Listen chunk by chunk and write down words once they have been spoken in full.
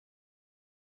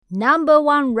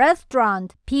#1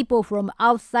 restaurant people from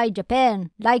outside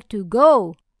Japan like to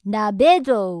go,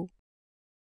 Nabezo.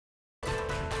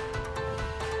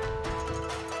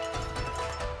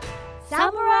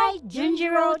 Samurai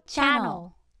Junjiro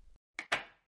Channel.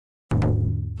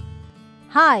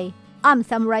 Hi, I'm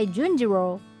Samurai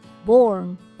Junjiro,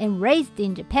 born and raised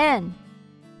in Japan.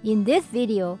 In this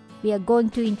video, we are going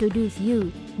to introduce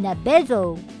you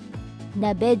Nabezo.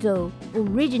 Nabezo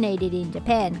originated in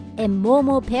Japan, and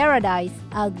Momo Paradise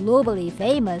are globally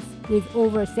famous with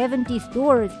over 70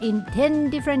 stores in 10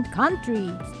 different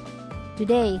countries.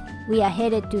 Today, we are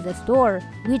headed to the store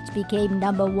which became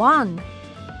 #1.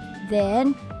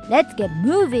 Then, let's get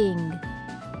moving!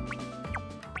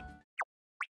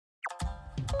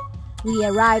 We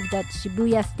arrived at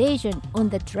Shibuya station on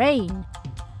the train.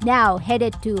 Now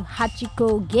headed to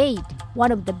Hachiko Gate,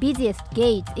 one of the busiest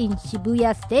gates in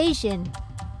Shibuya station.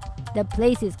 The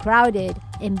place is crowded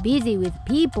and busy with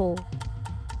people.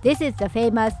 This is the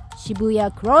famous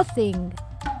Shibuya crossing.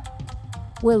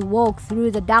 We'll walk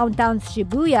through the downtown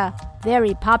Shibuya,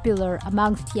 very popular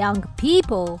amongst young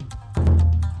people.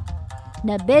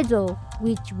 Nabezo,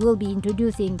 which we'll be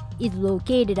introducing, is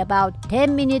located about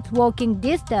 10 minutes walking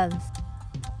distance.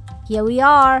 Here we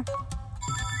are.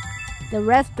 The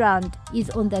restaurant is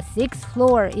on the 6th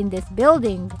floor in this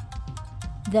building.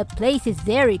 The place is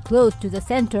very close to the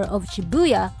center of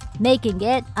Shibuya, making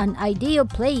it an ideal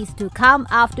place to come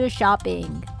after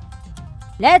shopping.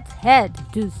 Let's head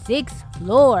to 6th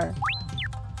floor.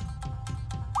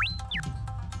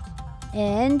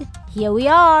 And here we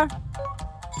are.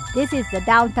 This is the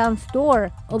downtown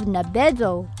store of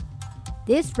Nabezo.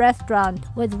 This restaurant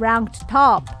was ranked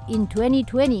top in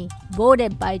 2020,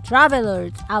 voted by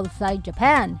travelers outside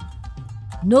Japan.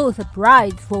 No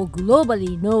surprise for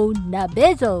globally known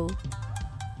Nabezo.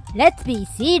 Let's be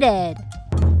seated.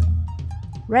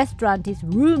 Restaurant is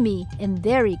roomy and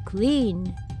very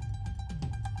clean.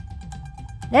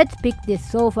 Let's pick this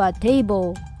sofa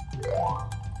table.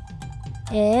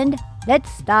 And let's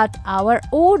start our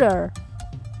order.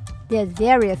 There's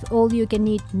various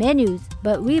all-you-can-eat menus,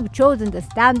 but we've chosen the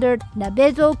standard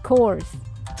Nabezo course.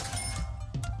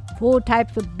 4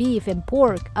 types of beef and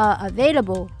pork are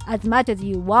available, as much as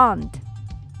you want.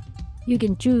 You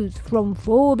can choose from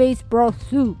 4-base broth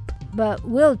soup, but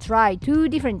we'll try 2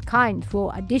 different kinds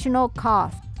for additional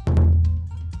cost.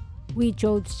 We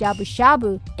chose Shabu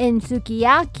Shabu and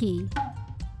sukiyaki.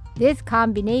 This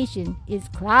combination is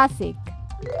classic.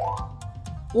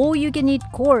 All-you-can-eat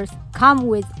course come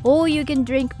with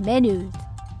all-you-can-drink menus.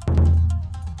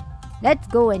 Let's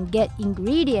go and get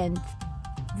ingredients.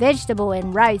 Vegetable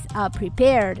and rice are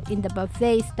prepared in the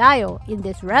buffet style in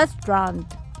this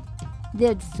restaurant.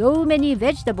 There's so many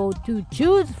vegetables to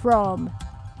choose from.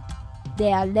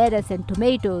 There are lettuce and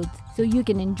tomatoes, so you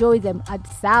can enjoy them as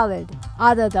salad,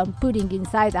 other than putting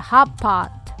inside the hot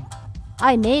pot.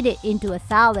 I made it into a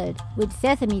salad with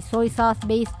sesame soy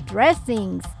sauce-based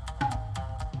dressings.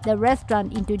 The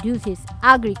restaurant introduces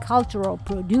agricultural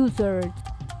producers.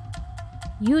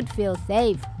 You'd feel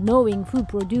safe knowing who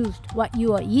produced what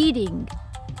you are eating.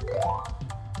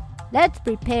 Let's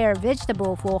prepare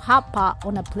vegetable for hot pot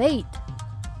on a plate.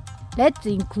 Let's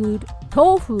include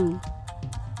tofu.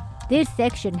 This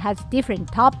section has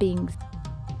different toppings.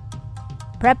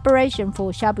 Preparation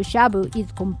for shabu shabu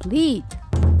is complete.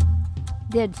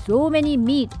 There's so many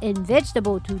meat and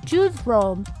vegetable to choose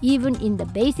from, even in the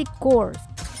basic course.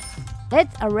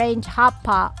 Let's arrange hot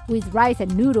pot with rice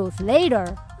and noodles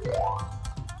later.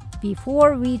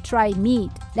 Before we try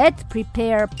meat, let's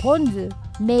prepare ponzu,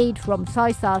 made from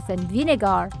soy sauce and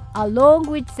vinegar, along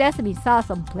with sesame sauce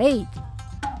on plate.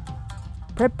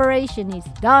 Preparation is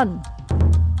done.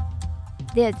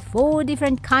 There's 4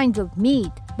 different kinds of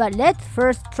meat, but let's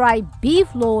first try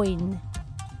beef loin.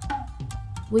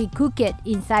 We cook it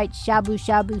inside shabu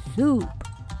shabu soup.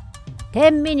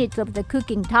 10 minutes of the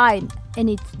cooking time and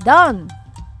it's done.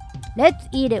 Let's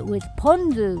eat it with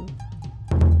ponzu.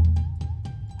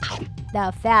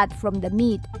 The fat from the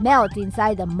meat melts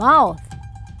inside the mouth.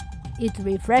 It's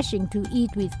refreshing to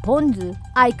eat with ponzu.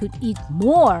 I could eat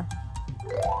more.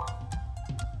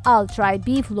 I'll try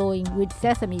beef loin with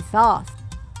sesame sauce.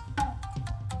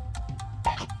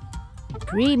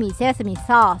 Creamy sesame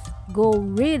sauce go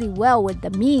really well with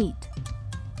the meat.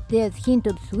 There's hint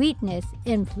of sweetness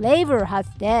and flavor has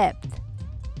depth.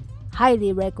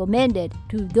 Highly recommended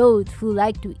to those who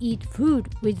like to eat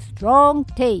food with strong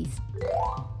taste.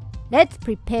 Let's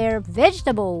prepare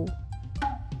vegetable.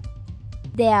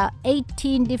 There are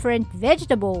 18 different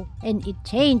vegetables and it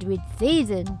changes with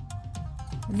season.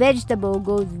 Vegetable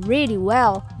goes really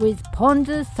well with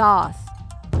ponzu sauce.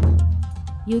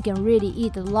 You can really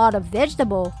eat a lot of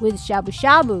vegetable with shabu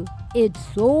shabu. It's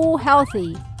so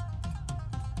healthy.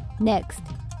 Next,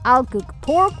 I'll cook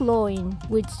pork loin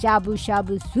with shabu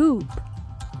shabu soup.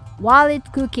 While it's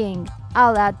cooking,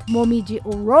 I'll add momiji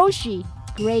oroshi,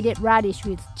 grated radish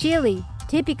with chili,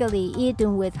 typically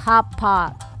eaten with hot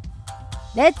pot.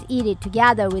 Let's eat it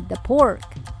together with the pork.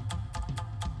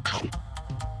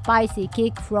 Spicy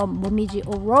kick from momiji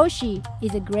oroshi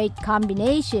is a great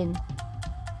combination.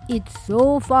 It's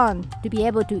so fun to be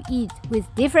able to eat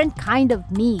with different kind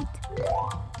of meat.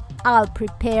 I'll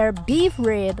prepare beef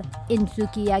rib in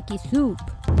sukiyaki soup.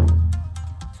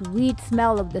 Sweet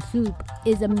smell of the soup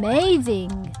is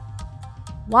amazing.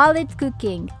 While it's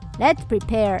cooking, let's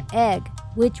prepare egg,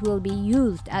 which will be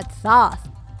used as sauce.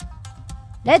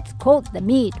 Let's coat the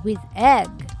meat with egg.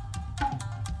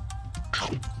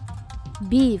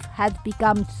 Beef has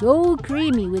become so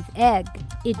creamy with egg,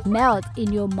 it melts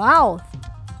in your mouth.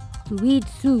 Sweet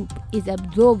soup is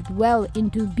absorbed well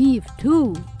into beef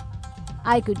too.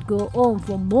 I could go on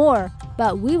for more,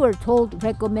 but we were told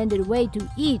recommended way to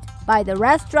eat by the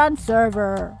restaurant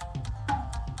server.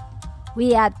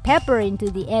 We add pepper into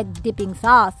the egg dipping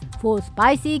sauce for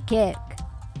spicy kick.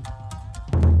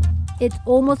 It's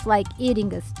almost like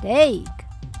eating a steak.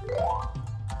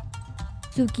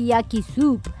 Sukiyaki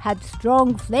soup has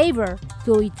strong flavor,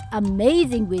 so it's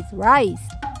amazing with rice.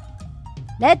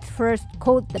 Let's first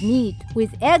coat the meat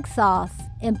with egg sauce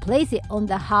and place it on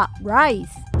the hot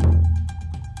rice.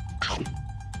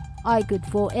 I could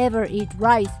forever eat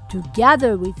rice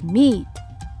together with meat.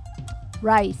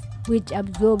 Rice, which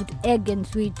absorbed egg and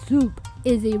sweet soup,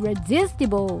 is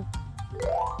irresistible.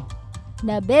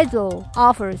 Nabezo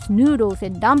offers noodles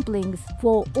and dumplings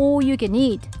for all you can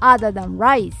eat other than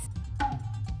rice.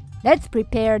 Let's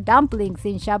prepare dumplings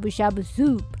in shabu shabu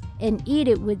soup and eat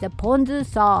it with the ponzu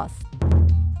sauce.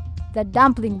 The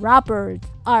dumpling wrappers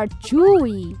are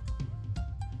chewy.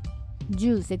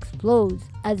 Juice explodes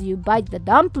as you bite the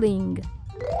dumpling.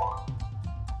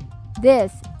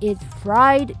 This is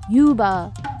fried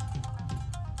yuba.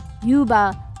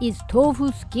 Yuba is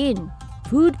tofu skin,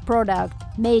 food product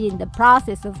made in the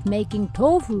process of making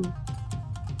tofu.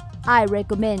 I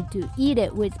recommend to eat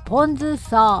it with ponzu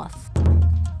sauce.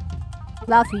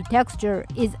 Fluffy texture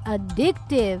is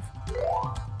addictive.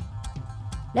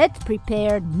 Let's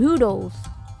prepare noodles.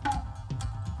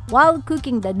 While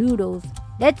cooking the noodles,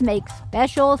 let's make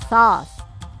special sauce.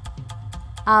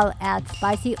 I'll add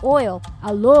spicy oil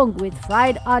along with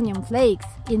fried onion flakes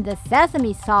in the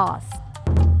sesame sauce.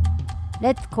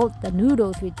 Let's coat the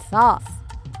noodles with sauce.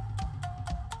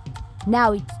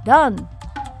 Now it's done.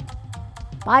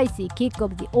 Spicy kick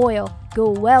of the oil go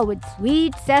well with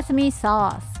sweet sesame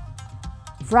sauce.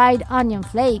 Fried onion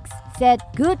flakes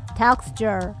set good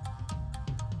texture.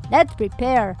 Let's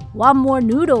prepare one more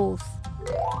noodles.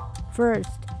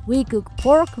 First, we cook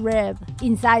pork rib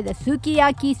inside the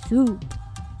sukiyaki soup.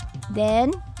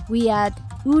 Then, we add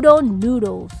udon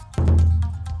noodles.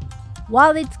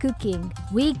 While it's cooking,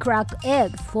 we crack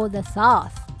eggs for the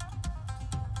sauce.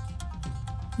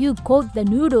 You coat the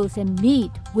noodles and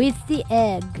meat with the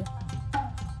egg.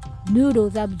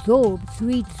 Noodles absorb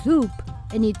sweet soup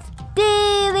and it's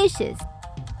delicious.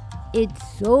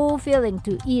 It's so filling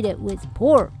to eat it with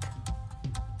pork.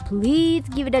 Please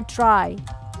give it a try.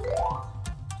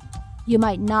 You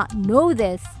might not know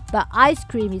this, but ice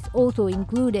cream is also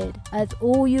included as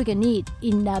all you can eat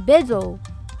in Nabezo.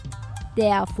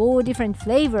 There are 4 different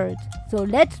flavors, so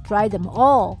let's try them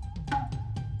all.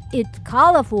 It's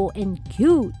colorful and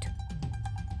cute.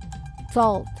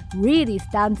 Salt really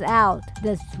stands out,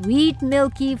 the sweet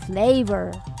milky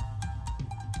flavor.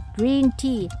 Green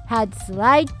tea had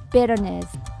slight bitterness.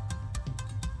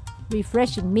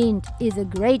 Refreshing mint is a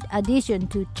great addition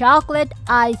to chocolate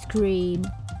ice cream.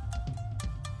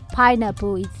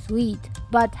 Pineapple is sweet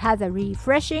but has a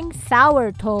refreshing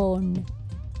sour tone.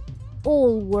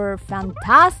 All were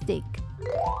fantastic.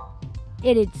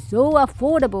 It is so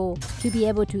affordable to be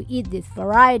able to eat this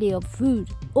variety of food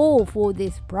all for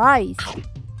this price.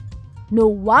 No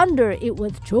wonder it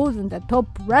was chosen the top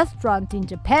restaurant in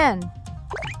Japan.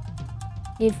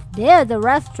 If there's a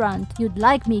restaurant you'd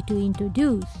like me to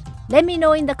introduce, let me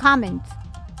know in the comments.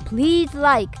 Please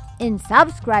like and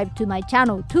subscribe to my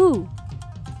channel too.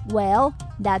 Well,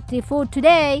 that's it for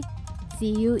today.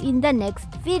 See you in the next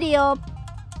video.